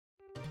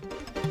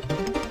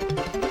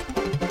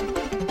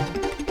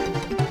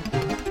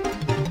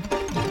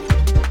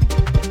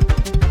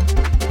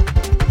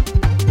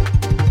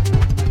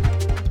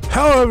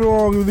Hello everyone,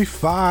 welcome to the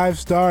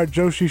 5-Star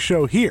Joshi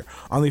Show here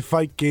on the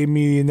Fight Game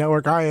Media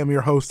Network. I am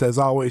your host, as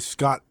always,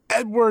 Scott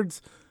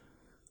Edwards,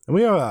 and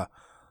we have a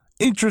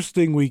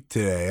interesting week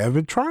today. I've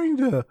been trying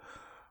to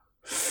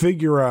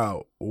figure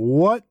out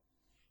what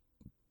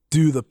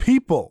do the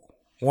people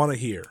want to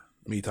hear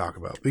me talk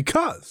about,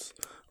 because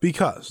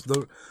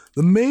the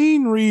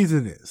main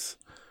reason is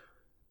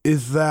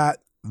that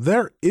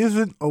there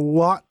isn't a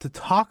lot to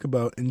talk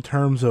about in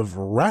terms of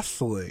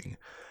wrestling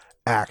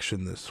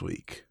action this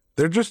week.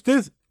 There just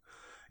is.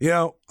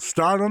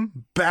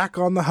 Stardom back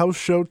on the house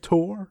show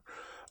tour.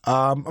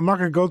 I'm not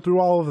going to go through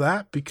all of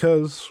that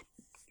because,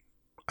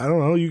 I don't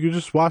know, you can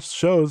just watch the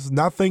shows.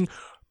 Nothing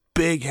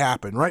big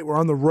happened, right? We're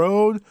on the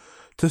road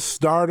to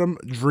Stardom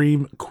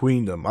Dream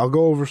Queendom. I'll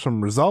go over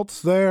some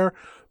results there,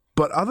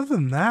 but other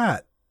than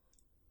that,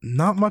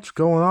 not much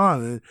going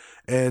on.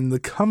 And the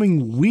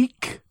coming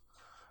week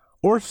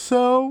or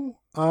so,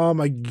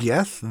 I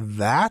guess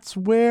that's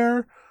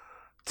where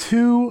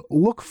to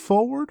look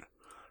forward.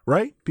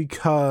 Right?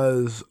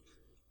 Because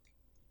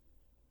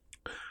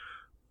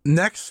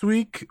next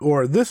week,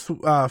 or this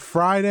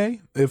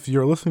Friday, if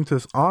you're listening to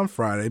this on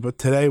Friday, but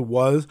today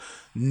was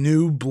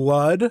New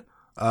Blood.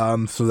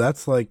 So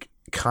that's like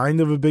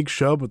kind of a big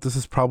show, but this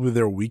is probably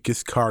their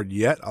weakest card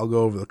yet. I'll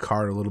go over the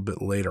card a little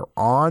bit later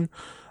on.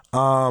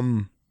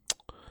 And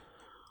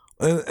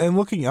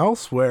looking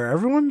elsewhere,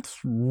 everyone's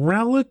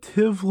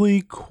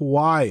relatively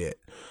quiet.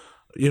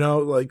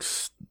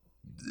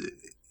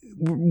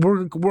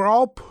 We're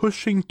all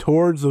pushing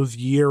towards those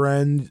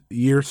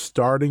year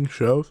starting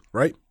shows,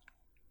 right?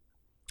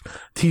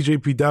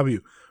 TJPW,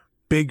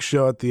 big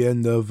show at the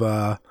end of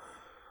at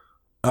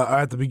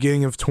the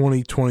beginning of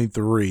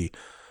 2023.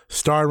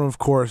 Stardom, of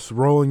course,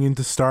 rolling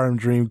into Stardom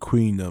Dream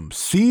Queendom.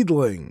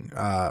 Seedling,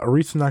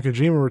 Arisa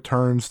Nakajima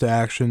returns to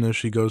action as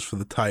she goes for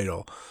the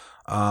title.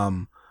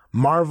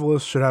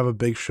 Marvelous should have a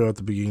big show at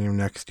the beginning of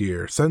next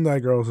year. Sendai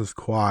Girls is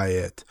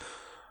quiet.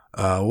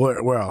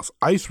 Where else?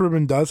 Ice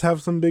Ribbon does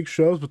have some big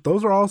shows, but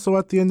those are also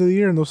at the end of the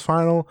year in those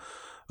final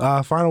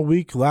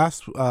week,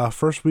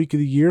 first week of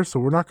the year. So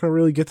we're not going to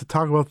really get to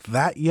talk about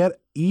that yet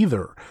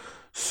either.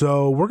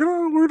 So we're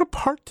gonna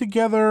part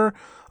together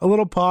a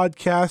little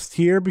podcast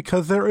here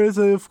because there is,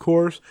 of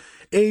course,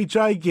 a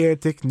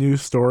gigantic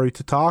news story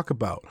to talk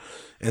about,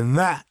 and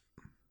that,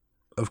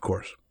 of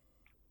course,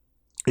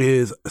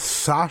 is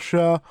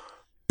Sasha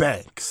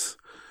Banks.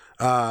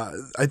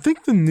 I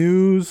think the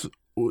news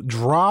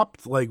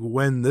dropped like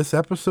when this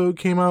episode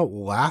came out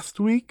last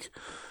week,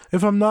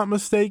 if I'm not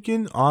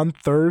mistaken, on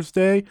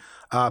Thursday.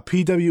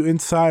 PW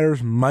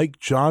Insider's Mike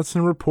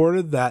Johnson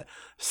reported that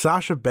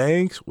Sasha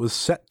Banks was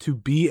set to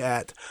be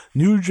at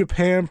New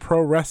Japan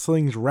Pro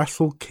Wrestling's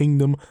Wrestle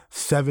Kingdom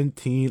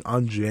 17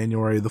 on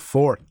January the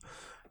 4th.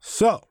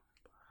 So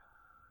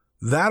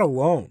that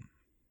alone,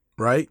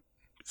 right,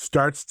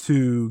 starts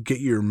to get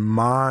your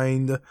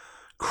mind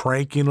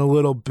cranking a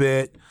little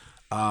bit.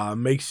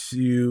 Makes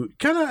you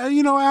kind of,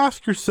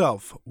 ask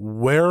yourself,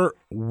 where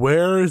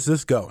is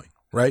this going,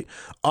 right?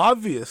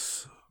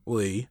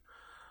 Obviously,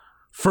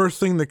 first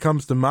thing that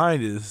comes to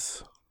mind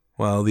is,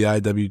 well, the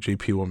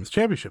IWGP Women's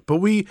Championship. But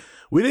we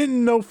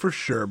didn't know for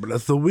sure. But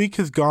as the week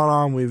has gone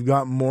on, we've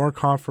got more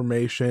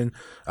confirmation.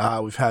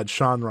 We've had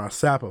Sean Ross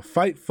Sapp of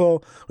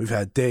Fightful. We've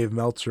had Dave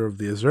Meltzer of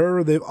The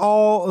Observer. They've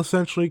all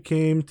essentially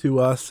came to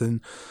us and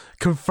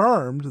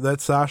confirmed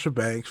that Sasha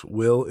Banks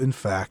will, in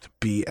fact,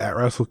 be at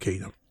Wrestle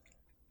Kingdom.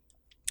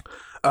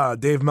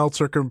 Dave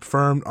Meltzer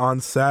confirmed on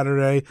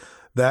Saturday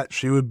that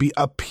she would be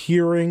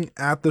appearing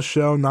at the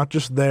show, not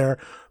just there,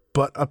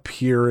 but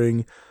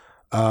appearing,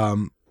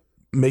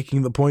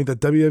 making the point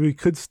that WWE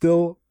could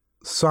still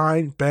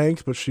sign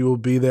Banks, but she will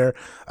be there.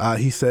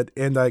 He said,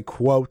 and I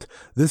quote,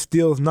 "This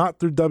deal is not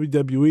through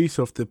WWE,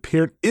 so if the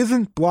appearance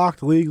isn't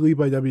blocked legally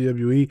by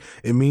WWE,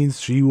 it means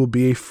she will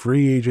be a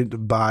free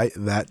agent by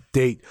that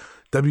date.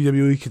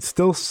 WWE could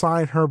still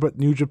sign her, but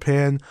New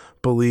Japan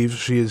believes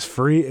she is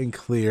free and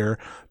clear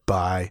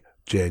by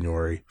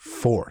January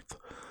 4th.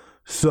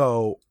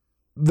 So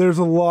there's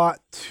a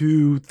lot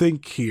to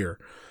think here.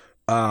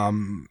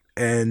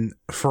 And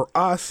for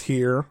us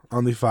here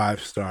on the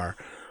 5-Star,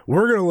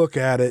 we're going to look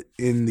at it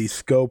in the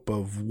scope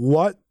of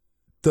what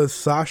does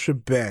Sasha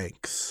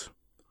Banks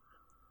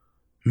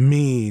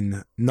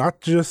mean,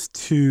 not just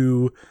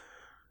to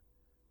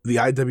the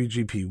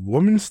IWGP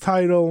Women's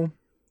title,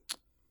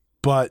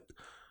 but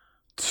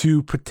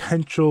to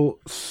potential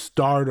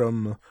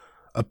Stardom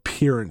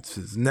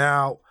appearances.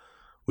 Now,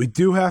 we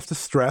do have to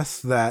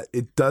stress that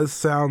it does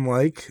sound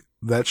like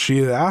that she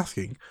is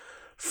asking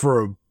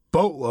for a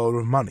boatload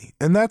of money,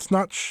 and that's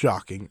not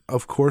shocking.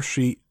 Of course,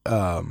 she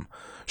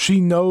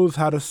knows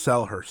how to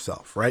sell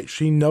herself, right?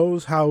 She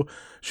knows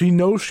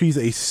she's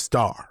a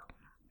star,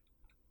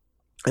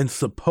 and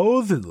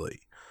supposedly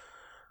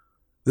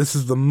this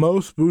is the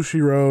most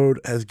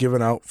Bushiroad has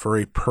given out for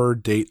a per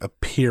date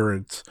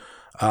appearance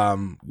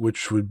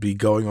which would be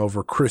going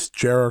over Chris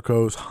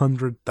Jericho's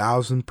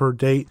 100,000 per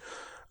date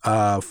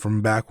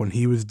from back when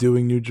he was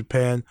doing New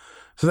Japan.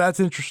 So that's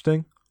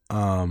interesting.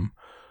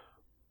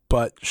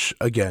 But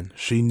again,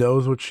 she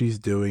knows what she's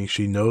doing.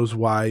 She knows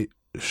why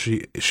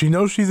she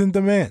knows she's in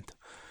demand.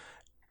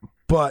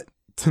 But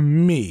to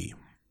me,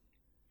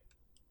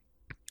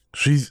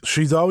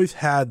 she's always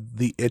had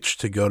the itch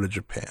to go to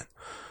Japan.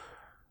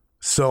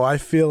 So I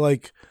feel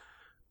like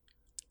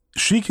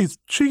she could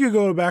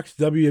go back to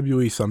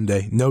WWE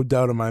someday, no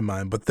doubt in my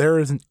mind. But there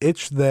is an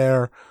itch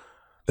there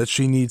that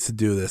she needs to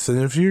do this.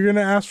 And if you're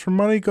gonna ask for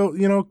money, go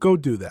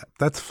do that.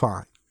 That's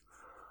fine.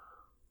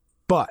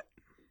 But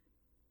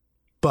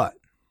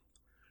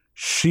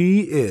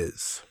she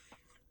is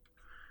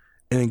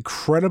an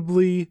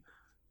incredibly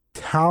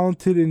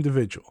talented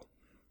individual.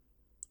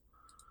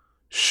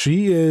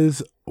 She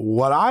is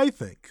what I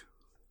think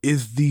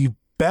is the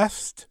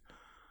best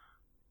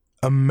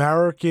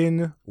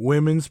American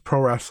women's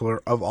pro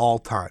wrestler of all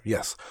time.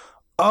 Yes,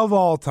 of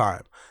all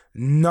time.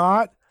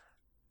 Not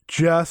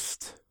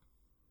just,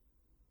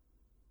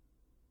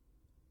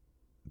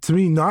 to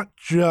me, not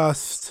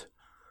just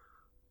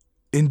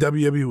in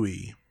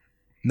WWE.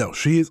 No,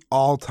 she is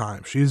all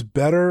time. She is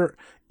better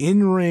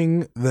in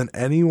ring than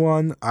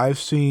anyone I've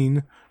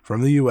seen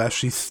from the U.S.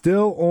 She's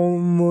still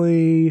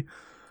only,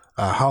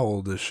 how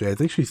old is she? I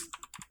think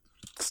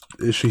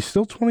is she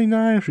still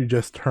 29 or she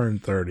just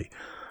turned 30?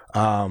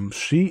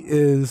 She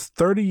is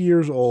 30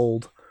 years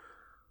old,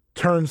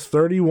 turns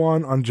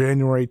 31 on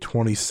January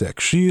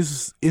 26th.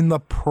 She's in the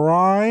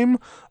prime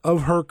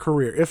of her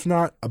career, if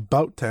not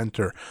about to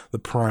enter the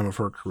prime of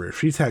her career.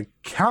 She's had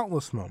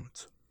countless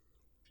moments,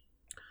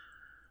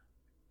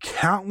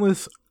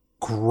 countless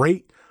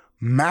great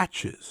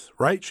matches,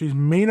 right? She's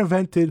main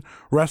evented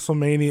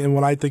WrestleMania in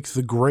what I think is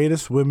the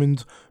greatest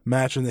women's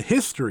match in the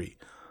history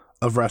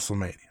of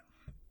WrestleMania.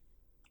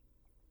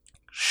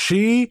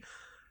 She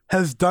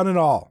has done it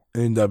all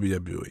in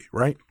WWE,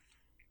 right?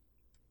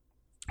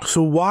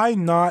 So why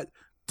not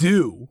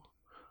do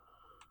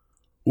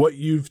what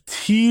you've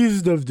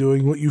teased of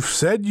doing, what you've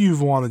said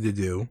you've wanted to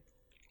do,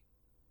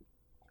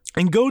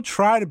 and go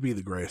try to be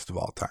the greatest of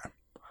all time,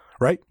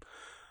 right?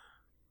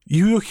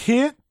 You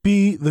can't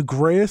be the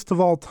greatest of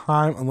all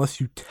time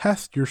unless you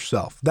test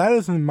yourself. That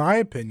is, in my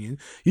opinion,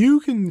 you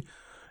can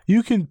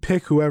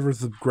pick whoever's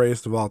the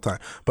greatest of all time.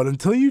 But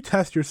until you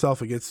test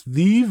yourself against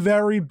the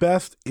very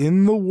best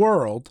in the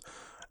world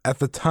at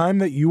the time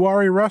that you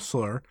are a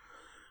wrestler,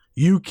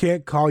 you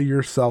can't call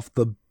yourself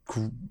the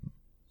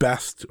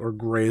best or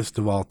greatest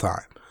of all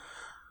time.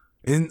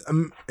 In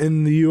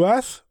the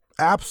U.S.,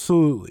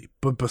 absolutely.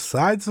 But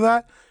besides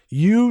that,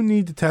 you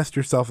need to test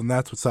yourself, and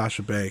that's what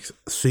Sasha Banks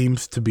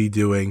seems to be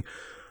doing,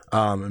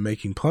 and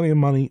making plenty of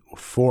money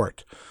for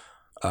it.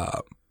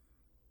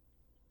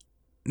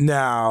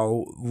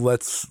 Now,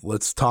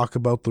 let's talk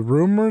about the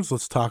rumors.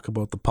 Let's talk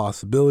about the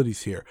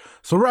possibilities here.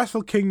 So,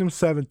 Wrestle Kingdom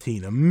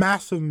 17, a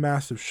massive,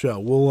 massive show.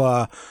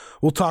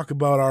 We'll talk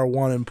about our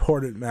one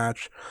important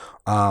match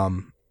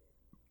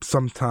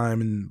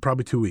sometime in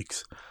probably 2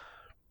 weeks.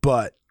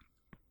 But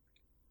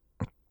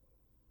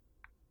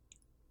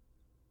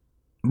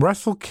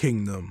Wrestle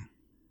Kingdom,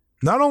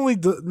 not only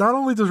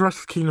does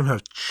Wrestle Kingdom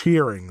have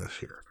cheering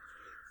this year,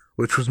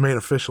 which was made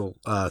official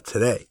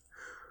today,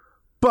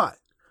 but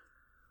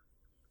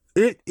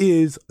it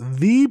is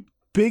the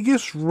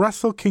biggest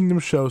Wrestle Kingdom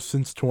show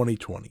since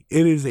 2020.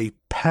 It is a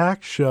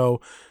packed show,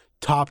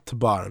 top to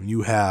bottom.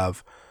 You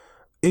have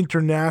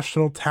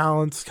international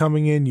talents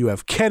coming in. You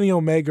have Kenny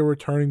Omega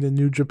returning to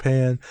New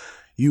Japan.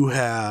 You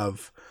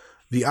have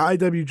the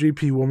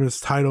IWGP Women's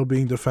title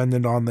being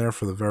defended on there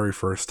for the very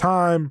first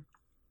time.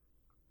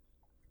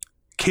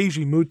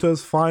 Keiji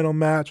Muta's final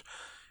match.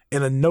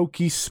 An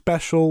Inoki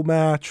special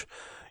match.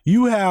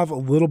 You have a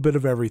little bit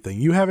of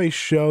everything. You have a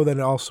show that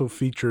also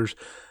features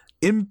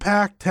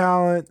Impact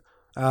talent,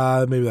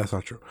 maybe that's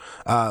not true,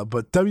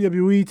 but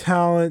WWE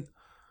talent,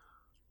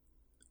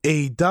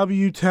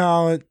 AEW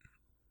talent.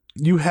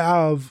 You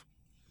have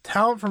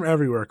talent from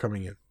everywhere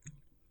coming in.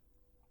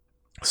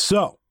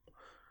 So,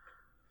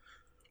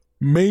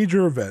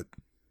 major event.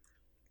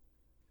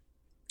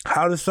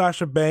 How does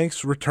Sasha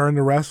Banks return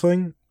to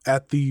wrestling?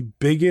 At the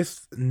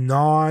biggest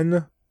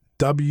non-WWE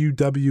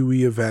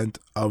event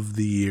of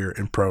the year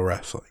in pro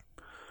wrestling.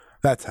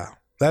 That's how.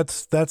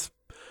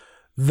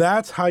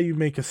 That's how you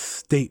make a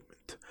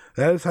statement.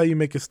 That is how you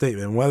make a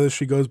statement. Whether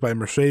she goes by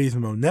Mercedes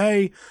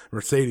Moné,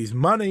 Mercedes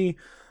Money,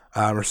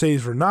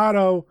 Mercedes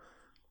Renato,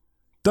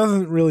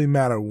 doesn't really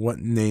matter what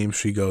name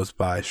she goes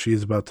by. She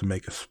is about to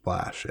make a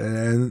splash.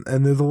 And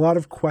there's a lot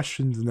of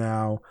questions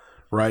now,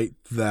 right,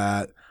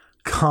 that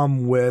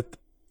come with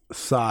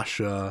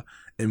Sasha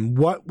and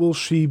what will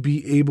she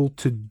be able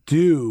to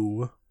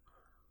do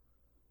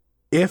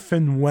if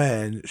and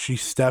when she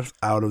steps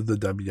out of the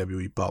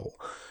WWE bubble.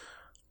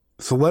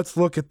 So let's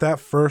look at that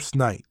first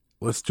night.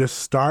 Let's just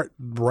start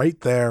right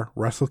there,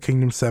 Wrestle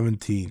Kingdom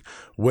 17.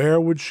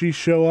 Where would she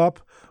show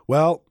up?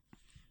 Well,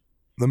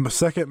 the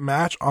second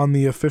match on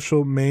the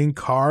official main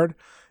card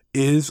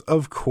is,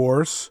 of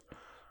course,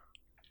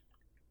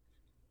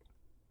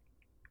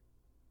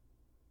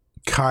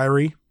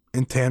 Kairi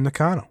and Tam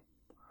Nakano.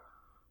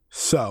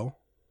 So,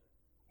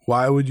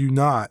 why would you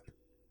not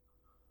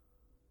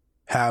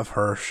have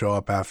her show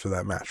up after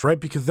that match, right?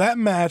 Because that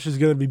match is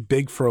going to be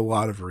big for a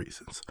lot of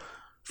reasons.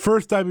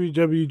 First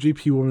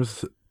WWGP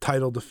Women's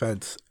title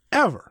defense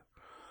ever.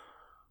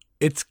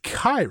 It's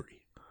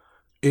Kairi.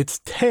 It's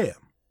Tam.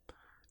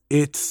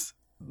 It's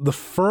the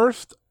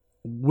first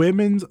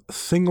women's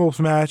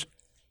singles match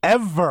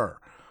ever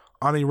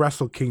on a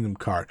Wrestle Kingdom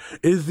card.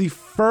 It is the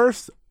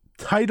first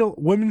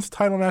women's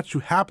title match to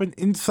happen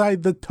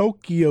inside the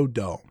Tokyo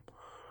Dome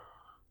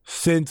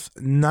since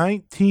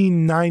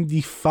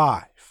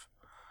 1995,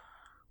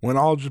 when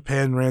All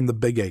Japan ran the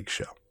Big Egg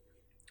Show.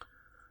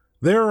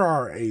 There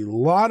are a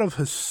lot of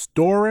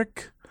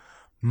historic,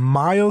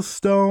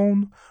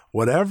 milestone,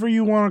 whatever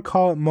you want to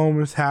call it,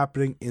 moments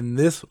happening in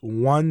this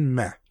one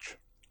match.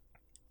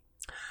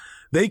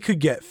 They could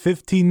get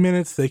 15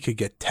 minutes, they could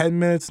get 10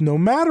 minutes, no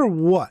matter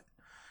what.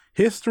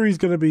 History is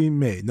going to be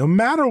made. No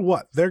matter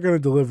what, they're going to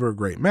deliver a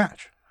great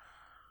match.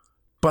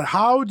 But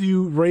how do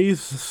you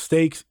raise the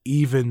stakes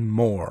even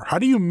more? How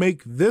do you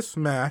make this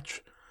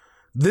match,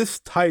 this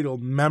title,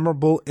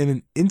 memorable in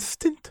an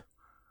instant?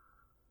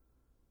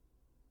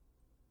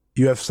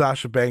 You have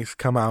Sasha Banks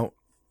come out.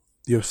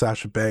 You have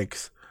Sasha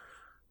Banks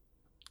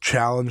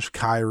challenge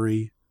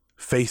Kairi,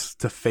 face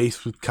to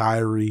face with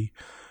Kairi.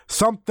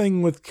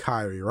 Something with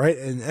Kairi, right?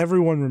 And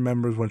everyone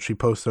remembers when she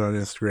posted on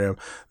Instagram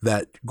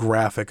that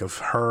graphic of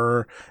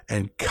her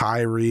and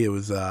Kairi. It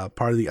was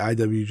part of the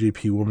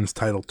IWGP Women's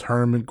Title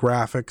Tournament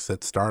graphics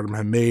that Stardom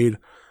had made.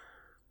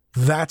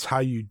 That's how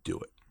you do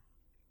it.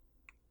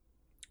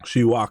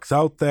 She walks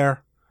out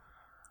there,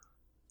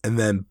 and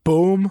then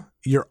boom,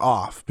 you're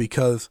off.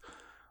 Because,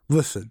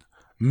 listen,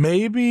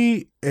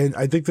 maybe, and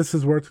I think this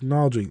is worth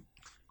acknowledging,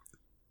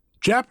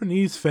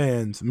 Japanese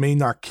fans may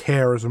not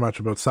care as much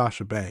about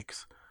Sasha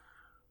Banks,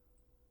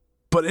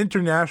 but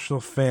international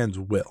fans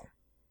will.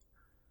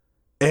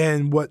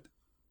 And what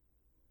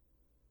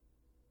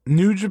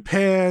New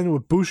Japan,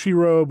 what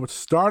Bushiroad, what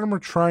Stardom are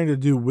trying to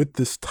do with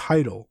this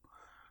title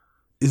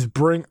is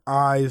bring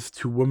eyes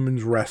to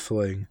women's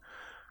wrestling,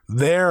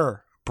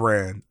 their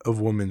brand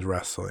of women's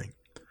wrestling.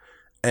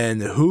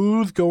 And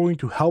who's going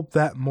to help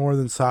that more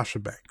than Sasha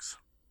Banks?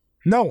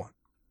 No one.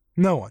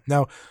 No one.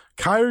 Now,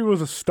 Kairi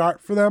was a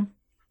start for them.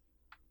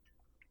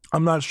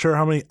 I'm not sure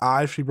how many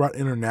eyes she brought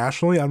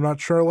internationally. I'm not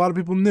sure a lot of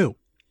people knew.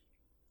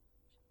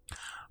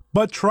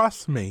 But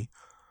trust me,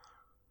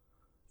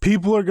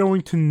 people are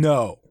going to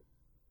know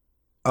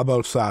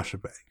about Sasha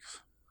Banks.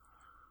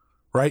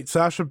 Right?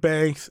 Sasha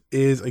Banks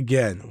is,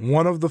 again,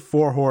 one of the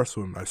four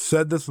horsewomen. I've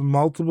said this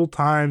multiple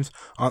times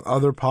on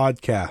other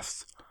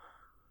podcasts.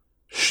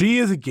 She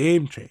is a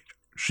game changer.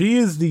 She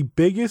is the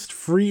biggest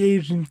free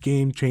agent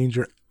game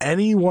changer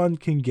anyone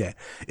can get.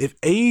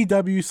 If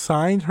AEW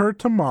signed her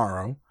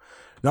tomorrow,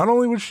 not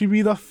only would she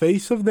be the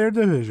face of their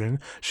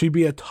division, she'd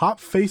be a top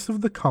face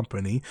of the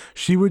company.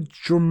 She would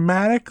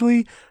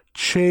dramatically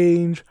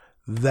change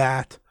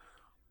that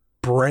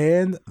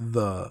brand,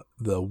 the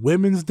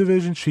women's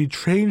division. She'd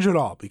change it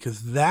all,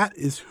 because that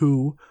is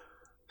who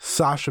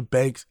Sasha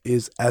Banks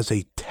is as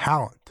a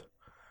talent,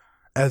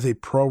 as a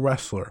pro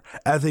wrestler,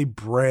 as a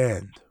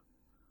brand.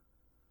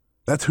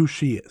 That's who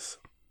she is.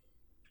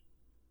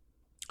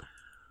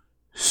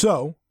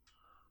 So,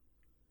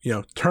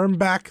 turn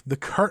back the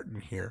curtain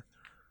here.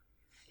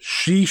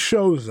 She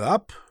shows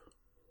up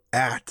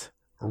at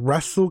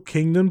Wrestle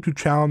Kingdom to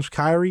challenge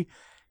Kairi.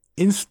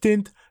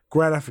 Instant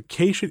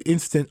gratification,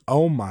 instant,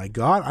 oh my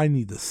God, I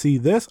need to see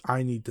this.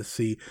 I need to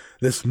see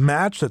this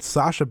match that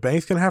Sasha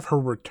Banks going to have, her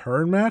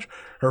return match,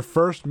 her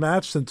first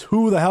match since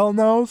who the hell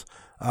knows.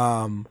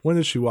 When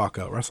did she walk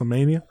out?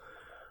 WrestleMania?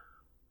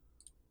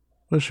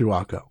 When did she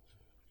walk out?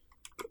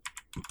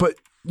 But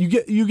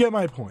you get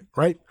my point,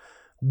 right?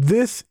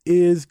 This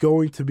is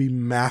going to be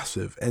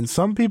massive, and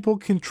some people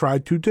can try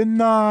to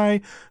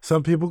deny,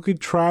 some people could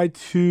try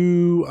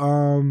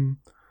to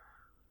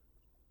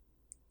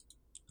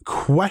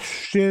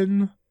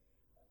question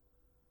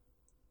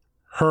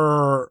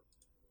her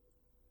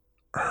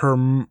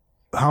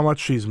how much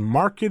she's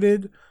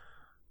marketed.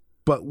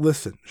 But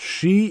listen,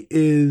 she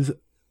is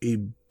a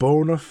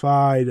bona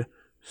fide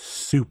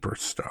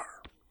superstar.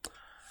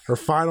 Her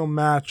final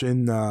match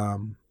in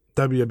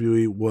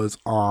WWE was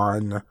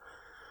on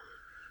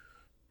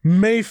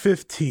May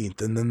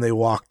 15th, and then they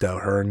walked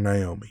out, her and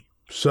Naomi.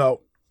 So,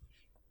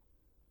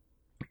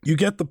 you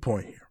get the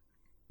point here.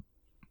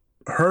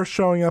 Her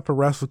showing up at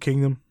Wrestle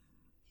Kingdom,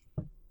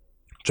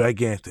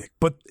 gigantic.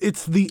 But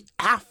it's the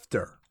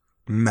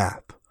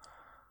aftermath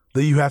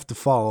that you have to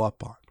follow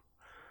up on.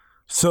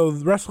 So,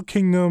 Wrestle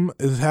Kingdom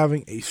is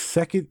having a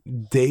second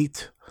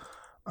date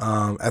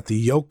at the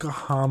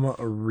Yokohama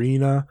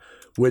Arena,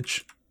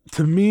 which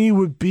to me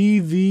would be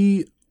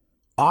the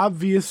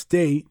obvious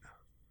date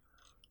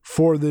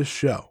for this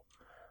show.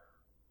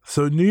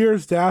 So New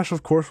Year's Dash,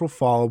 of course, will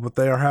follow, but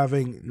they are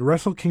having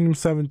Wrestle Kingdom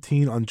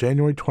 17 on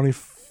January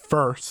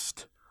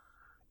 21st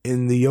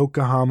in the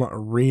Yokohama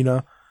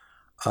Arena.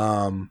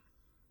 And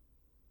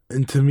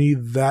to me,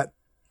 that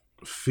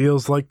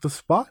feels like the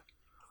spot.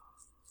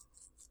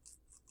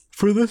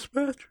 for this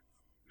match.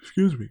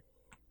 Excuse me.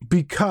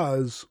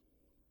 Because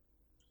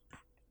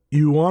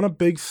you want a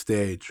big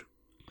stage.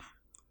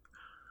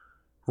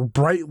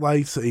 Bright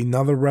lights,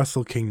 another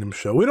Wrestle Kingdom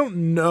show. We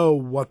don't know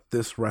what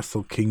this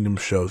Wrestle Kingdom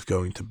show is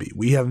going to be.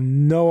 We have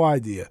no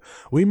idea.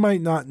 We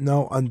might not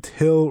know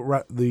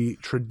until the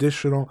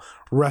traditional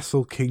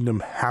Wrestle Kingdom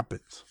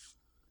happens.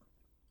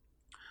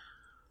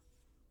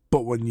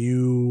 But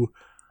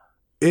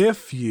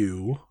if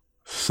you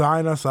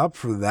sign us up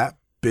for that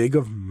big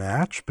of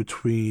match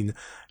between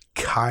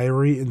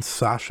Kairi and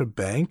Sasha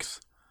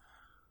Banks,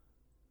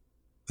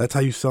 that's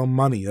how you sell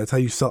money. That's how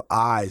you sell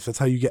eyes. That's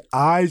how you get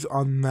eyes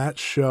on that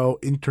show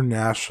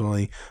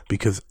internationally,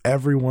 because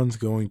everyone's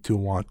going to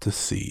want to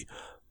see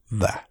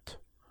that.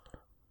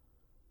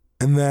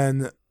 And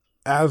then,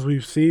 as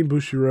we've seen,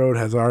 Bushiroad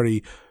has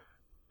already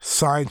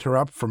signed her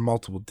up for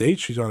multiple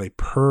dates. She's on a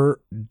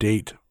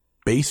per-date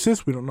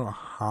basis. We don't know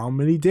how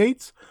many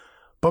dates,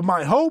 but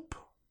my hope,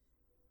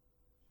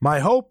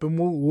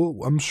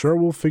 and I'm sure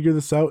we'll figure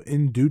this out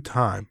in due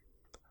time,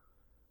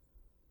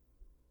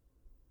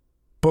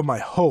 but my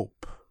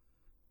hope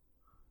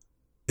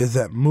is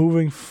that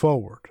moving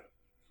forward,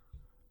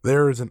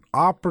 there is an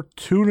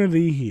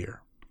opportunity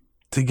here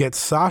to get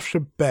Sasha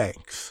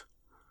Banks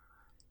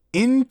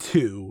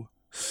into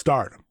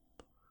stardom.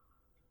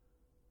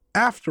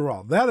 After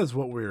all, that is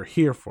what we're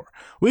here for.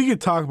 We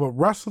could talk about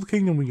Wrestle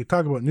Kingdom, we could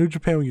talk about New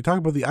Japan, we could talk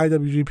about the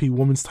IWGP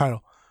Women's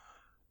title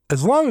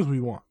as long as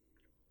we want.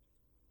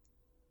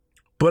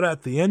 But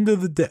at the end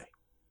of the day,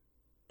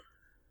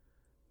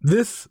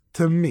 this,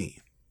 to me,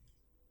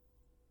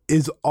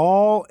 is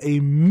all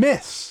a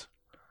miss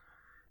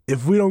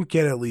if we don't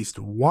get at least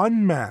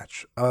one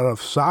match out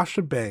of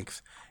Sasha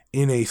Banks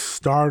in a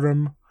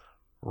stardom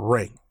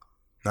ring.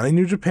 Not a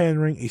New Japan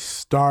ring, a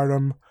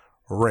stardom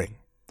ring.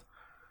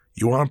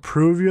 You want to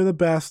prove you're the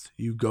best,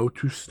 you go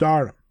to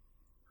stardom.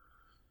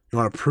 You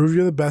want to prove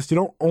you're the best, you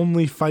don't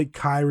only fight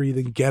Kairi,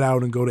 then get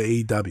out and go to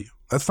AEW.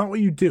 That's not what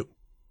you do.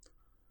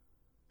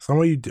 That's not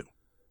what you do.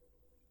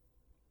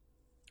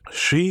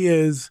 She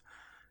is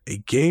a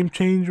game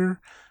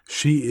changer.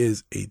 She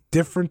is a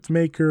difference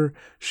maker.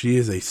 She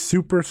is a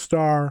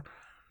superstar.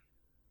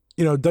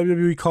 You know,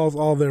 WWE calls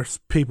all their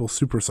people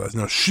superstars.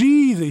 No,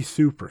 she's a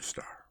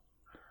superstar.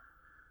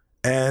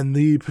 And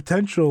the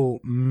potential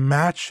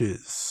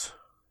matches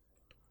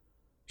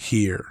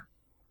here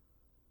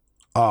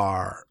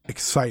are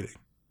exciting.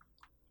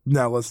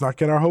 Now, let's not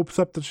get our hopes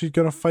up that she's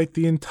going to fight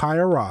the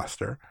entire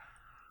roster.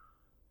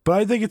 But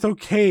I think it's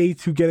okay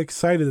to get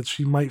excited that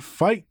she might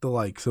fight the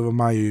likes of a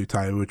Mayu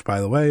Iwatani, which,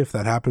 by the way, if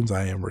that happens,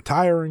 I am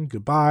retiring.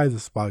 Goodbye.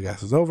 This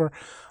podcast is over.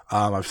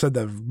 I've said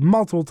that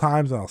multiple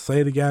times, and I'll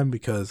say it again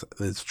because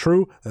it's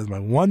true. That's my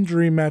one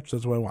dream match.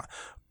 That's what I want.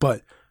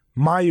 But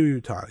Mayu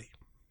Iwatani,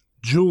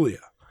 Julia,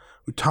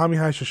 Utami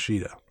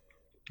Hayashishita,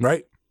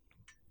 right?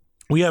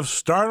 We have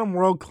Stardom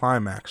World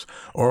Climax,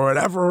 or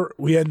whatever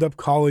we end up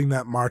calling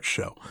that March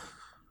show.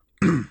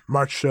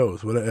 March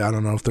shows. I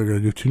don't know if they're going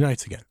to do 2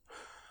 nights again.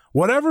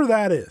 Whatever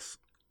that is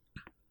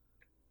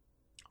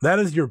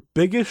your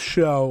biggest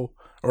show,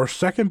 or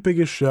second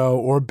biggest show,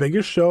 or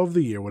biggest show of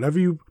the year, whatever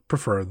you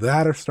prefer,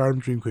 that or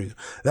Stardom Dream Queen.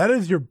 That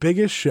is your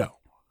biggest show.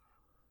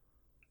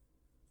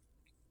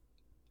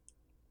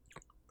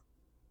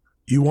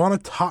 You want a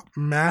top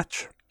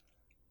match?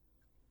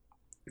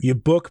 You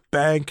book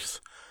Banks,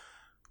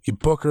 you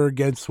book her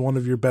against one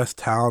of your best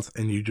talents,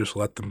 and you just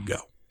let them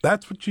go.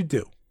 That's what you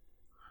do.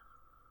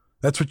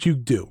 That's what you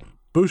do.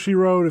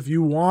 Bushiroad, if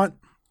you want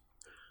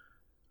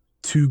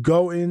to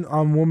go in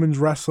on women's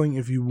wrestling,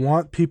 if you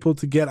want people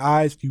to get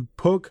eyes, you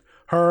book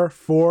her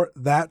for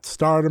that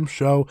Stardom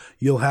show,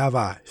 you'll have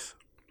eyes.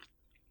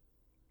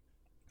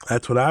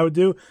 That's what I would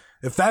do.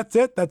 If that's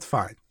it, that's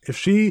fine. If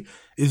she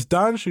is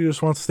done, she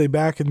just wants to stay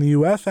back in the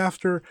U.S.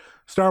 after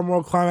Stardom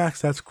World Climax,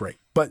 that's great.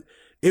 But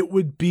it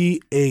would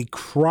be a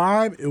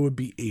crime, it would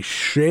be a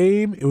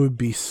shame, it would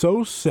be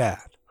so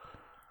sad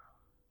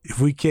if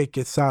we can't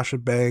get Sasha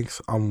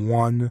Banks on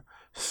one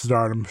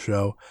Stardom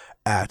show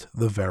at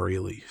the very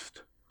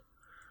least.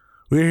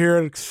 We're here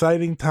at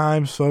exciting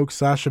times, folks.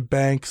 Sasha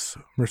Banks,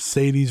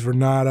 Mercedes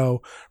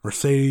Varnado,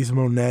 Mercedes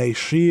Moné.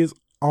 She is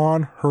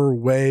on her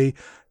way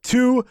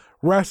to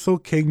Wrestle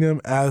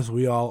Kingdom, as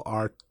we all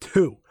are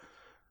too.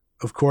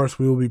 Of course,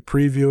 we will be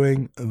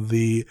previewing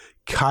the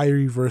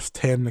Kairi versus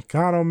Tam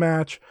Nakano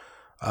match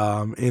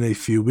in a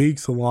few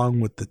weeks, along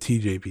with the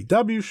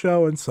TJPW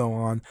show and so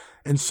on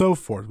and so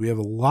forth. We have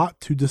a lot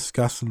to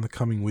discuss in the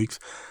coming weeks.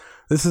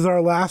 This is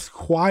our last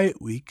quiet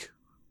week,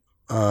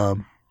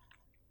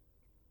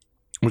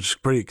 which is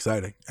pretty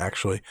exciting,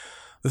 actually.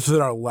 This is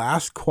our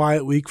last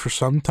quiet week for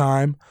some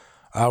time.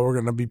 We're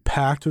going to be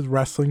packed with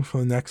wrestling for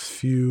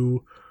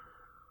the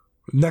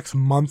next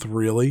month,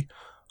 really.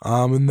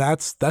 And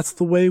that's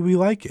the way we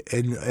like it.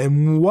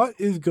 And what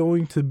is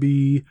going to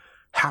be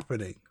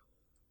happening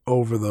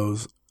over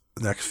those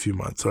next few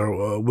months?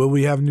 Or will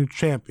we have new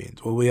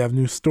champions? Will we have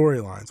new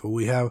storylines? Will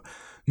we have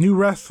new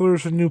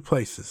wrestlers in new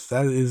places?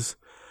 That is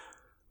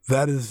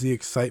the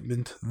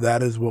excitement.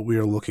 That is what we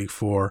are looking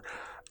for.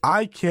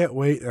 I can't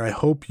wait, and I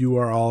hope you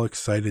are all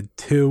excited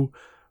too.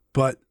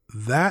 But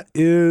that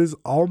is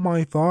all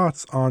my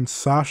thoughts on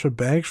Sasha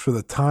Banks for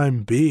the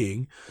time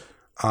being.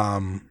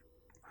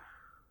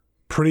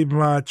 Pretty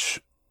much,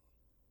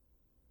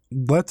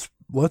 let's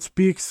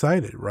be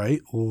excited,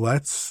 right?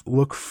 Let's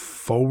look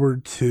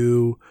forward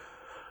to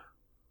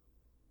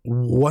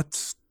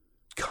what's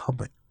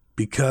coming,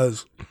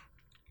 because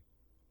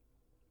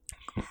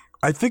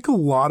I think a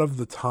lot of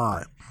the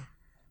time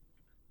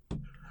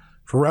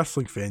for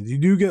wrestling fans, you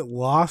do get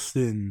lost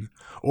in,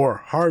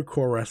 or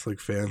hardcore wrestling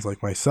fans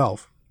like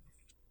myself,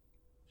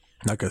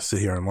 not gonna sit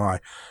here and lie,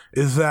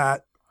 is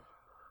that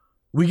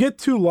we get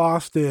too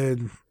lost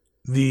in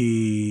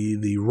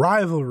the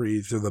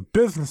rivalries or the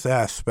business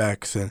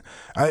aspects, and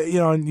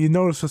and you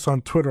notice this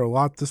on Twitter a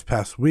lot this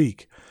past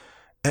week.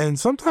 And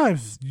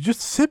sometimes you just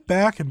sit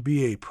back and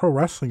be a pro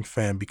wrestling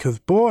fan, because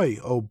boy,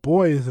 oh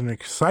boy, is an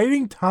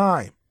exciting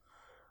time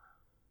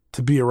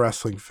to be a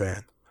wrestling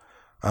fan.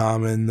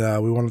 And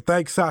we want to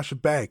thank Sasha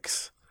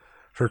Banks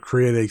for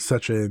creating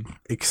such an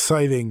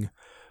exciting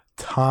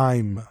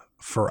time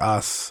for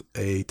us,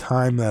 a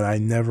time that I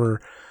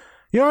never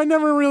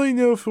really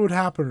knew if it would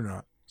happen or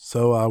not.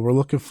 So we're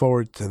looking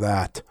forward to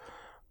that.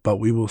 But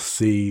we will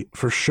see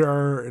for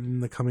sure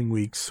in the coming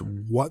weeks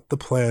what the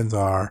plans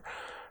are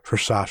for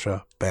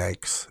Sasha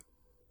Banks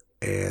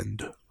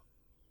and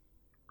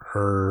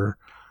her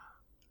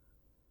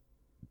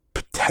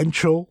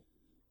potential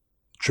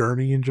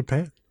journey in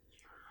Japan.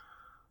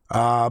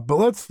 But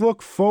let's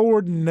look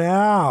forward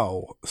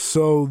now.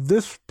 So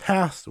this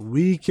past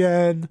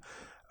weekend,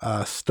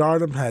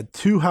 Stardom had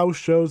 2 house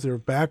shows. They were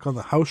back on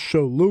the house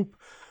show loop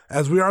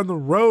as we are on the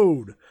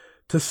road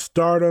to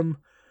Stardom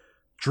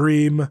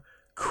Dream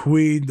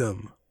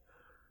Queendom.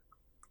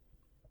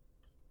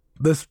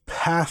 This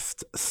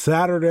past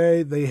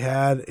Saturday, they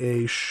had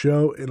a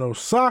show in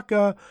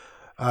Osaka.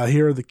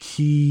 Here are the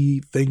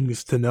key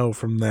things to know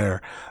from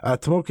there.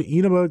 Tomoka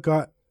Inaba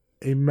got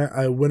a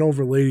win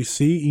over Lady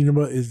C.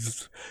 Inaba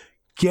is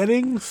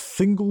getting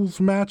singles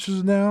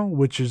matches now,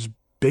 which is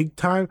big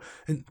time.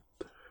 And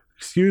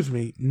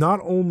not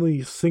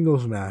only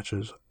singles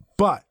matches,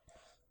 but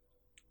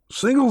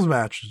singles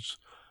matches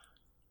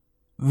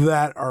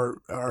that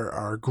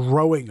are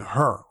growing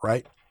her,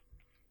 right?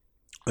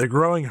 They're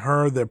growing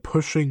her. They're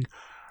pushing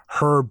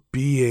her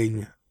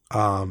being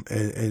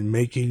and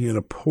making it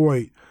a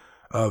point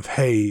of,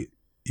 hey,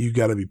 you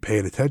got to be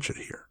paying attention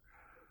here,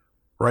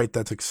 right?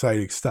 That's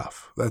exciting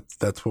stuff.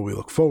 That's what we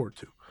look forward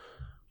to.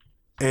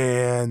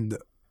 And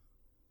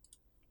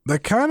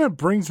that kind of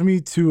brings me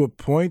to a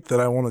point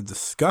that I want to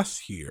discuss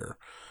here.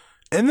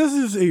 And this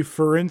is a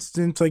for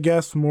instance, I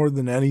guess, more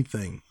than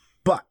anything.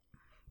 But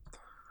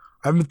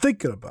I've been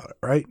thinking about it,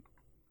 right?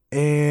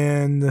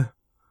 And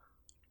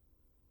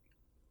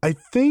I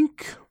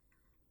think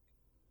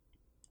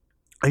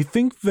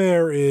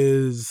there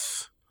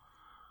is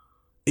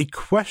a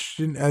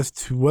question as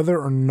to whether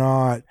or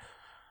not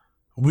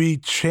we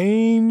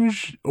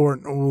change, or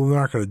we're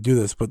not going to do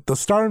this, but the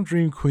Stardom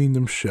Dream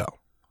Queendom show.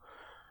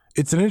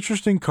 It's an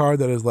interesting card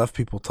that has left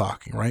people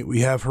talking, right?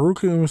 We have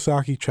Haruka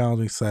Umesaki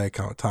challenging Saya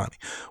Kamatani.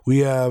 We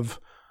have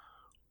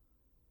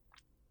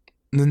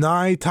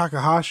Nanae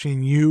Takahashi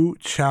and Yu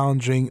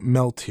challenging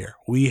Meltier.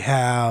 We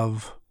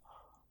have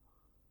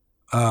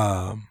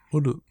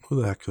who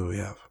the heck do we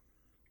have?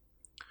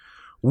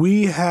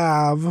 We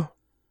have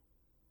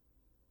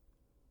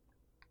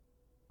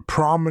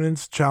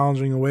Prominence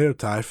challenging Oedo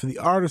Tai for the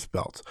artist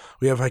belt.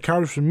 We have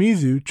Hikaru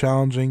Shimizu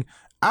challenging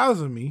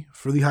Azumi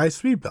for the high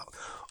speed belt.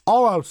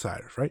 All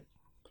outsiders, right?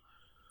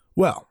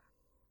 Well,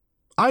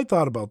 I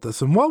thought about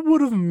this, and what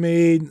would have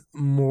made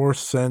more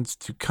sense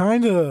to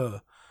kind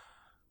of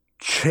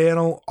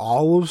channel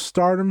all of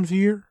Stardom's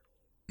year,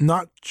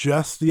 not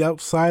just the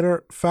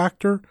outsider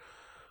factor?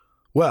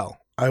 Well,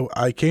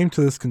 I came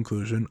to this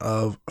conclusion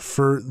of,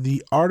 for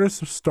the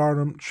Artists of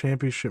Stardom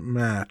Championship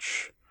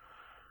match,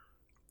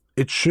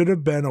 it should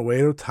have been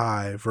Oedo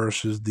Tai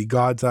versus the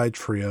God's Eye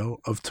trio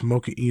of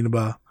Tomoka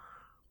Inaba,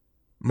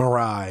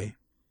 Mirai,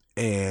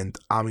 and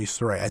Ami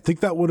Sourei. I think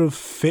that would have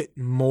fit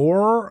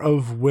more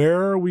of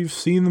where we've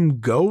seen them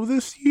go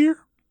this year.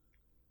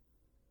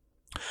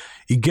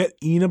 You get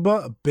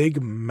Inaba a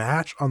big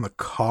match on the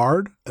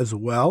card as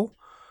well,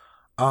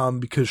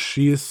 because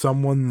she is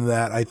someone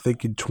that I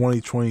think in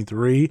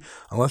 2023,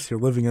 unless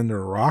you're living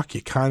under a rock,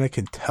 you kind of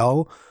can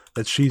tell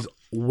that she's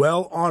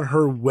well on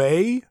her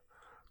way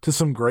to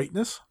some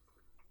greatness.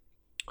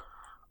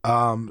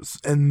 And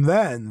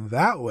then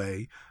that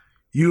way,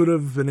 you would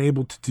have been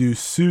able to do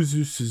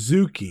Suzu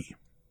Suzuki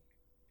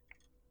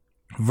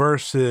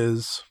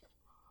versus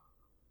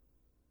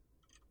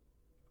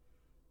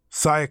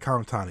Saya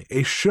Kamatani.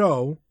 A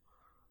show,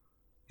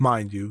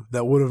 mind you,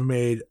 that would have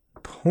made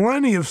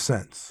plenty of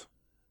sense.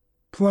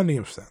 Plenty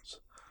of sense.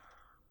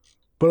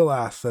 But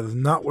alas, that is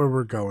not where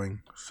we're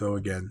going. So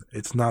again,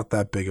 it's not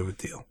that big of a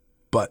deal.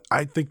 But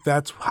I think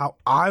that's how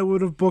I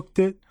would have booked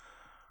it.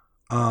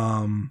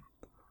 And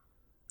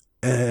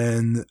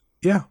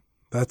yeah,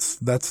 that's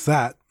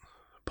that.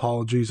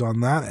 Apologies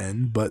on that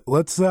end. But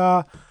let's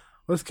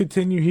let's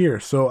continue here.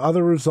 So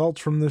other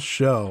results from this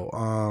show.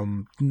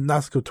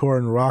 Natsuko Tora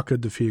and Ruaka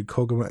defeated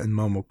Koguma and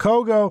Momo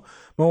Kogo.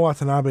 Mo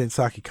Watanabe and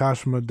Saki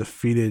Kashima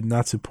defeated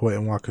Natsupoi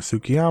and Waka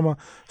Tsukiyama.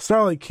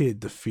 Starlight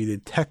Kid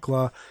defeated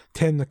Tekla.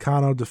 Tam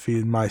Nakano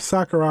defeated Mai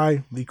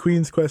Sakurai. The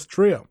Queen's Quest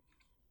trio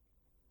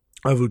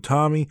of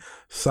Utami,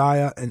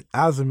 Saya, and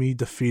Azumi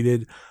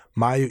defeated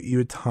Mayu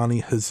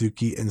Iwatani,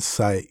 Hazuki, and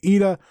Saya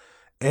Ida.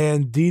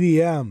 And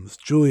DDM's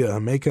Julia,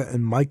 Himeka,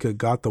 and Maika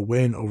got the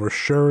win over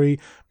Shuri,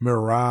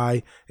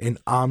 Mirai, and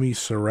Ami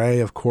Sarai.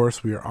 Of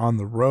course, we are on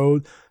the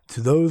road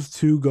to those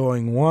two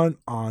going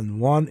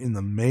 1-on-1 in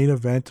the main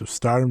event of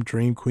Stardom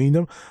Dream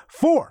Queendom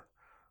for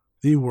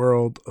the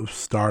World of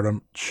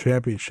Stardom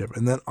Championship.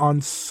 And then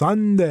on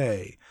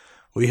Sunday,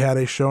 we had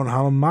a show in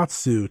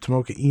Hamamatsu.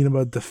 Tomoka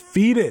Inaba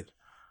defeated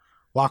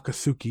Waka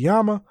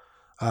Tsukiyama.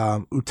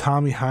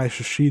 Utami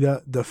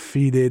Hayashishida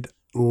defeated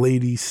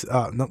Lacey.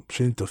 No,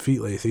 she didn't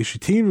defeat Lacey. She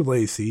teamed with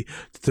Lacey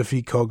to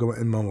defeat Koguma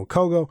and Momo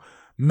Kogo.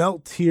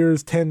 Melt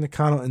Tears, Tam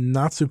Nakano, and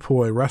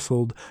Natsupoi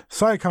wrestled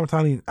Saya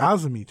Kamitani and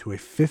Azumi to a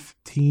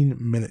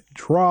 15-minute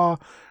draw.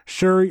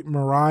 Shuri,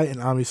 Mirai,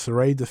 and Ami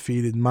Sarai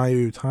defeated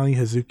Mayu Iwatani,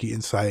 Hazuki,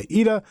 and Saya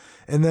Ida.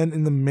 And then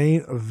in the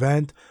main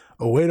event,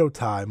 Oedo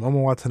Tai,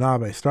 Momo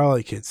Watanabe,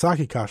 Starlight Kid,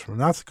 Saki Kashima,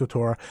 Natsuko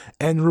Tora,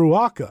 and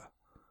Ruaka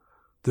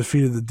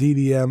defeated the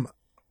DDM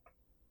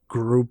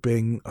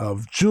grouping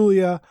of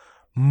Julia,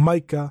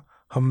 Maika,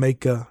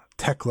 Himeka,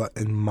 Tekla,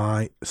 and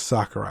Mai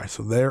Sakurai.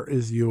 So there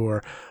is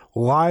your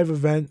live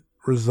event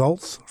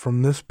results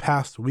from this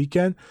past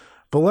weekend.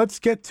 But let's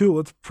get to it.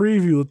 Let's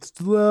preview.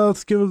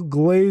 Let's give a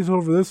glaze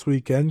over this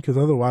weekend, because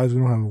otherwise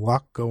we don't have a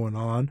lot going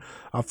on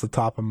off the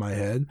top of my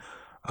head.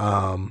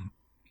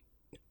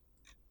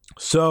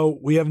 So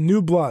we have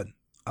New Blood.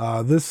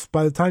 This,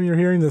 by the time you're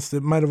hearing this,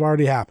 it might have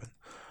already happened.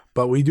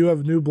 But we do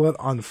have New Blood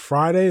on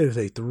Friday. There's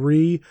a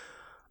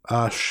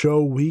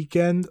 3-show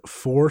weekend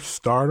for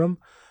Stardom,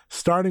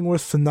 starting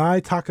with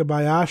Sanai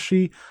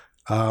Takabayashi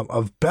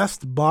of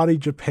Best Body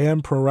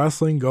Japan Pro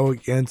Wrestling go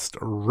against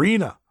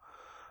Rina.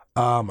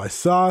 I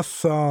saw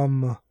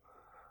some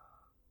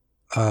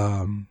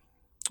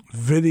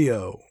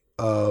video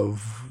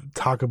of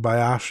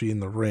Takabayashi in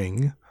the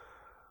ring.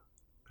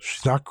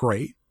 She's not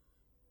great.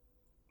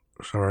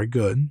 She's not very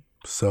good.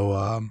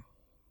 So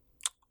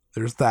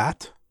there's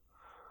that.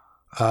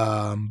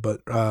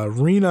 But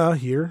Rina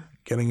here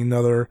getting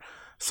another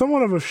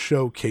somewhat of a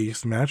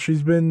showcase match.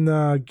 She's been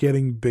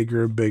getting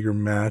bigger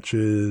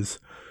matches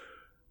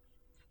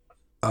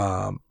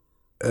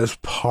as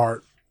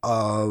part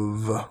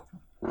of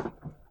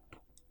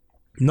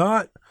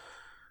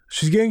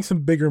she's getting some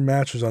bigger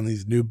matches on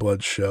these New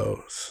Blood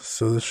shows,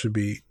 so this should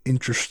be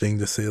interesting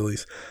to say the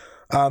least.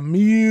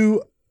 Miyu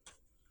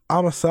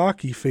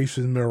Amasaki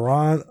faces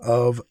Miran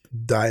of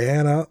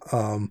Diana.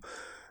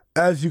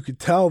 As you could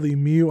tell, the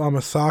Miyu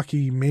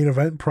Amasaki main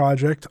event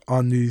project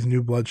on these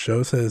New Blood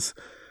shows has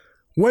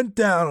went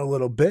down a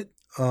little bit,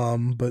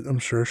 but I'm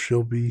sure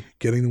she'll be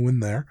getting the win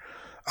there.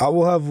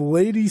 We'll have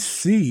Lady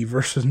C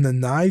versus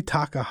Nanai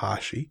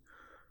Takahashi,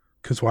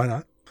 because why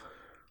not?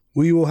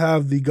 We will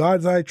have the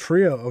God's Eye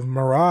trio of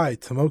Mirai,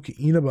 Tomoka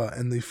Inaba,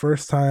 and for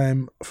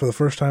the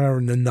first time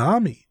ever,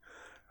 Nanami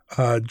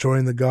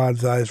join the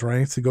God's Eye's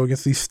ranks to go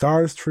against the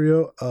Stars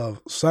trio of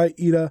Saya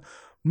Ida,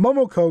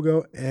 Momo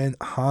Kogo, and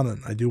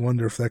Hanan. I do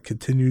wonder if that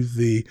continues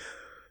the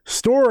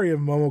story of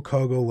Momo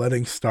Kogo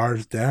letting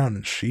Stars down,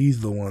 and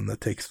she's the one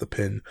that takes the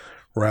pin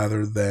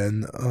rather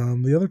than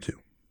the other two.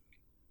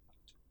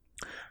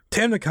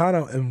 Tam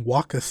Nakano and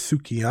Waka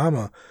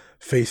Tsukiyama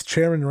face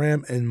Chairman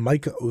Ram and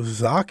Maika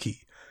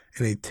Ozaki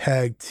in a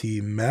tag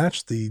team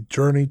match. The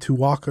journey to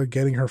Waka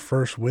getting her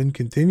first win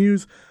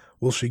continues.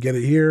 Will she get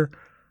it here?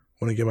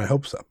 Want to get my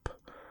hopes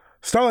up.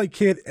 Starlight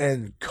Kid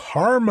and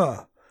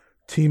Karma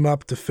team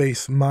up to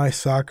face Mai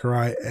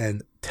Sakurai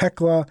and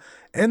Tekla.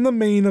 And the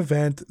main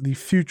event, the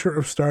Future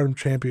of Stardom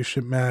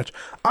Championship match,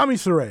 Ami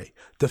Sarai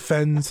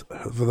defends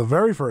for the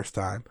very first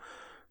time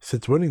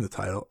since winning the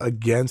title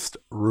against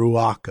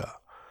Ruaka.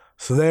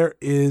 So there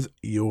is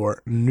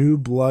your New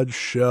Blood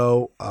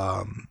show.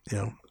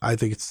 I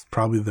think it's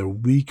probably the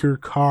weaker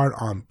card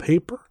on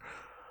paper,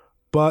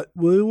 but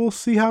we will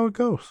see how it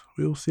goes.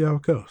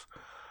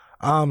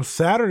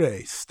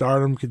 Saturday,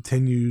 Stardom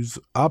continues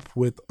up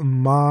with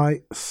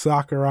Mai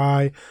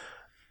Sakurai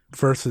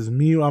versus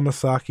Miyu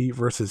Amasaki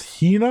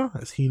versus Hina,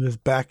 as Hina's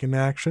back in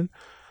action.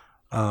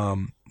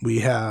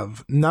 We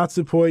have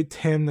Natsupoi,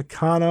 Tam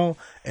Nakano,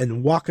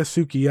 and Waka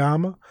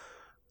Tsukiyama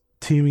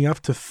teaming up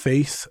to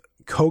face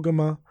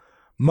Koguma,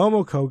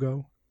 Momo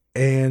Kogo,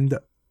 and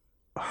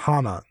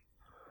Hanan.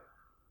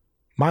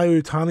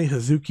 Mayu Iwatani,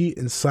 Hazuki,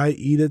 and Saya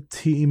Ida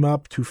team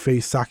up to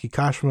face Saki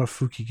Kashima,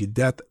 Fuki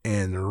Cadet,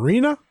 and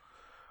Rina.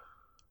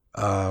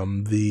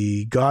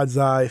 The God's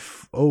Eye,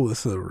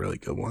 this is a really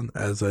good one.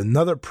 As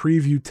another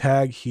preview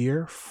tag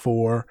here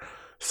for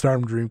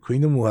Stardom Dream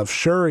Queendom, we'll have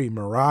Shuri,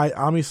 Mirai,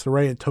 Ami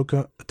Sarai, and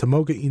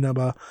Tomoka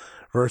Inaba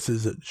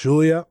versus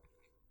Julia,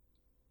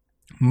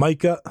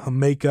 Maika,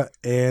 Himeka,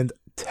 and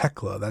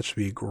Tekla. That should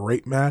be a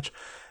great match.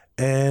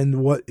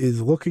 and what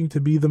is looking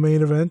to be the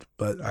main event,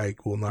 but I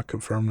will not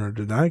confirm nor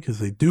deny because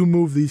they do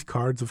move these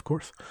cards, of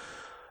course.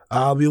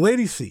 It'll be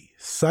Lady C,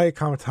 Saya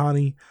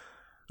Kamatani,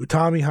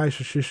 Utami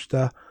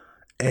Hayashishita,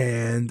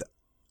 and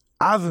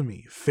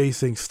Azumi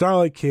facing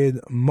Starlight Kid,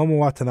 Momo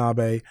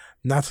Watanabe,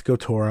 Natsuko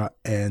Tora,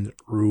 and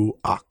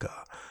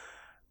Ruaka.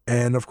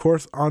 And of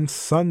course, on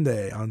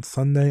Sunday.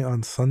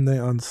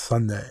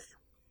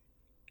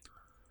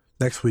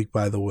 Next week,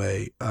 by the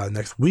way,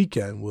 next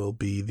weekend will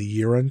be the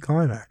year-end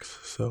climax.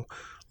 So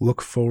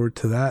look forward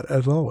to that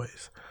as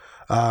always.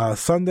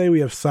 Sunday, we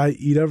have Sai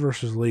Ida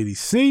versus Lady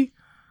C.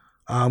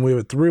 We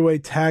have a three-way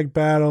tag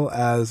battle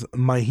as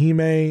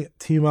Mahime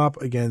team up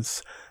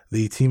against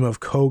the team of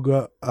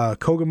Kogama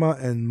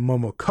and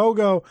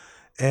Momokogo,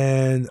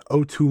 and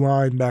O2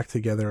 line back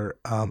together,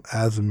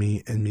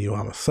 Azumi and Miyu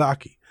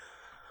Hamasaki.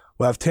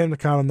 We'll have Tam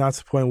Nakano,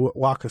 Natsupoi, and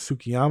Waka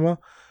Tsukiyama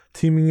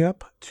teaming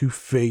up to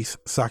face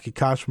Saki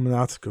Kashima,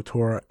 Natsuko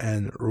Tora,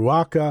 and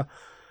Ruaka.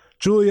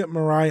 Juliet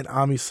Mirai and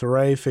Ami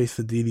Sarai face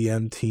the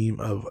DDM team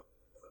of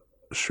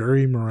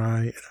Shuri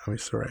Mirai and Ami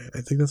Sarai.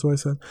 I think that's what I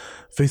said.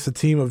 Face the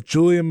team of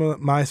Julia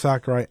Mai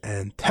Sakurai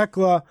and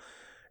Tekla.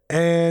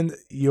 And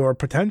your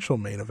potential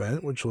main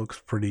event, which looks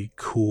pretty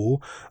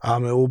cool. It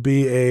will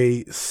be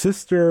a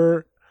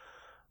sister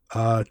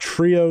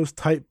trios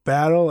type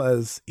battle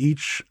as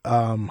each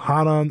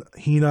Hanan,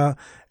 Hina,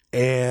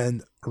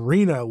 and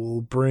Rina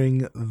will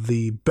bring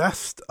the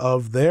best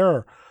of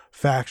their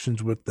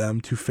factions with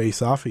them to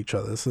face off each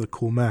other. This is a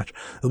cool match.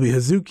 It'll be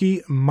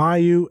Hazuki,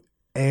 Mayu,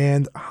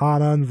 and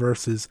Hanan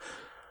versus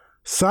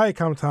Saya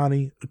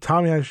Kamatani,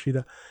 Utami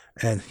Hayashida,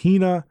 and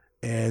Hina,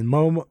 and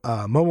Momo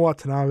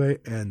Watanabe,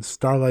 and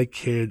Starlight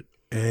Kid,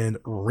 and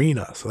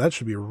Rina. So that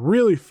should be a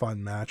really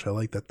fun match. I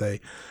like that they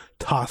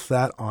tossed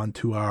that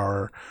onto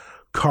our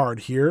card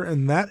here.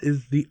 And that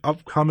is the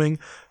upcoming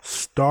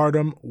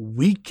Stardom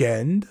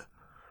weekend.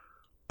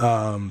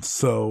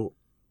 So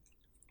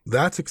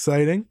that's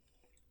exciting.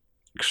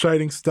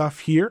 Exciting stuff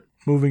here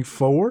moving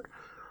forward.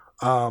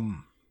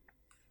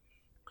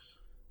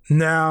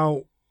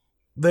 Now,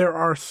 there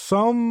are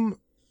some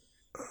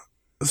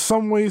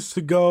ways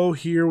to go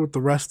here with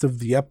the rest of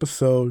the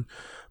episode,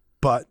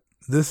 but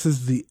this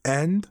is the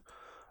end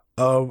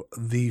of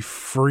the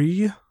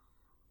free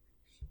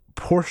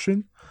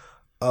portion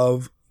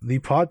of the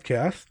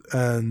podcast,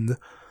 and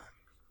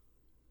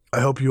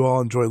I hope you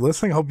all enjoy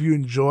listening. I hope you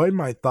enjoyed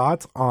my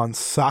thoughts on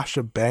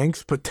Sasha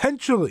Banks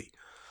potentially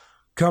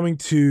coming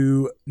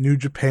to New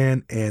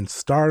Japan and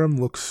Stardom.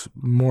 Looks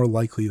more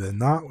likely than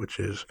not, which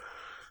is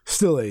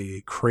still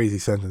a crazy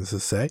sentence to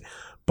say.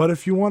 But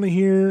if you want to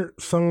hear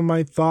some of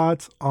my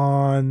thoughts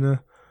on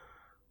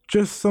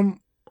just some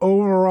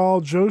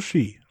overall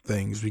Joshi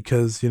things,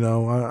 because, you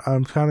know,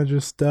 I'm kind of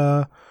just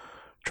trying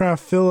to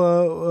fill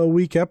a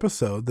week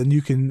episode, then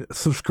you can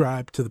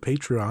subscribe to the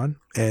Patreon.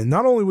 And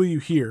not only will you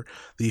hear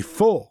the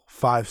full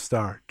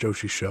 5-star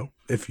Joshi show,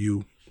 if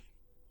you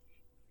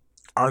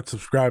aren't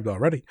subscribed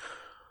already,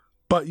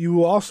 but you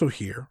will also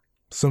hear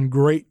some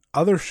great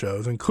other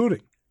shows,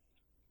 including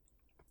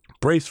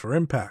Brace for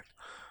Impact,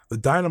 The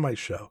Dynamite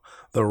Show,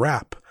 The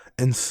Wrap,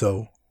 and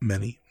so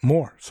many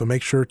more. So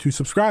make sure to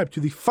subscribe to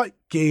the Fight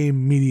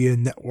Game Media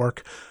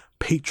Network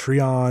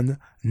Patreon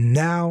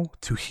now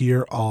to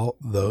hear all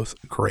those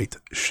great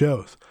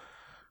shows.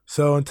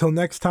 So until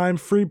next time,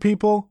 free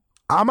people,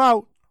 I'm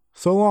out.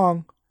 So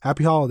long.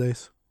 Happy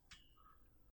holidays.